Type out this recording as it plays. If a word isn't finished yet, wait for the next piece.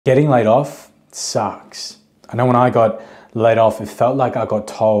Getting laid off sucks. I know when I got laid off, it felt like I got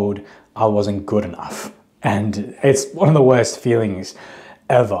told I wasn't good enough. And it's one of the worst feelings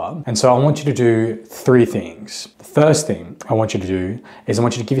ever. And so I want you to do three things. The first thing I want you to do is I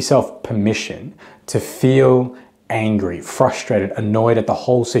want you to give yourself permission to feel angry, frustrated, annoyed at the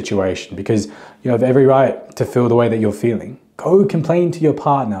whole situation, because you have every right to feel the way that you're feeling. Go complain to your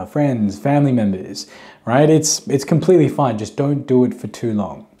partner, friends, family members, right? It's completely fine. Just don't do it for too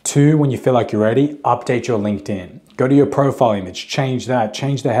long. Two, when you feel like you're ready, update your LinkedIn. Go to your profile image, change that,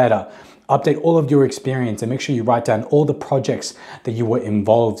 change the header, update all of your experience, and make sure you write down all the projects that you were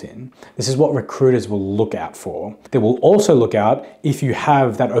involved in. This is what recruiters will look out for. They will also look out if you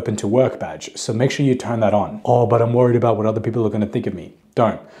have that open to work badge. So make sure you turn that on. Oh, but I'm worried about what other people are going to think of me.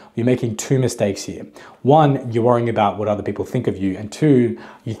 Don't. You're making two mistakes here. One, you're worrying about what other people think of you. And two,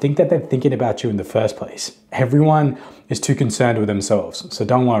 you think that they're thinking about you in the first place. Everyone is too concerned with themselves. So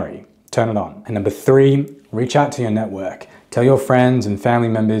don't worry. Turn it on. And number three, reach out to your network. Tell your friends and family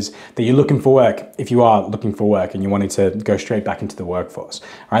members that you're looking for work, if you are looking for work and you wanted to go straight back into the workforce.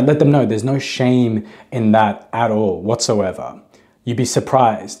 All right, let them know there's no shame in that at all whatsoever. You'd be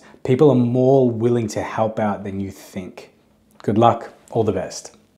surprised. People are more willing to help out than you think. Good luck. All the best.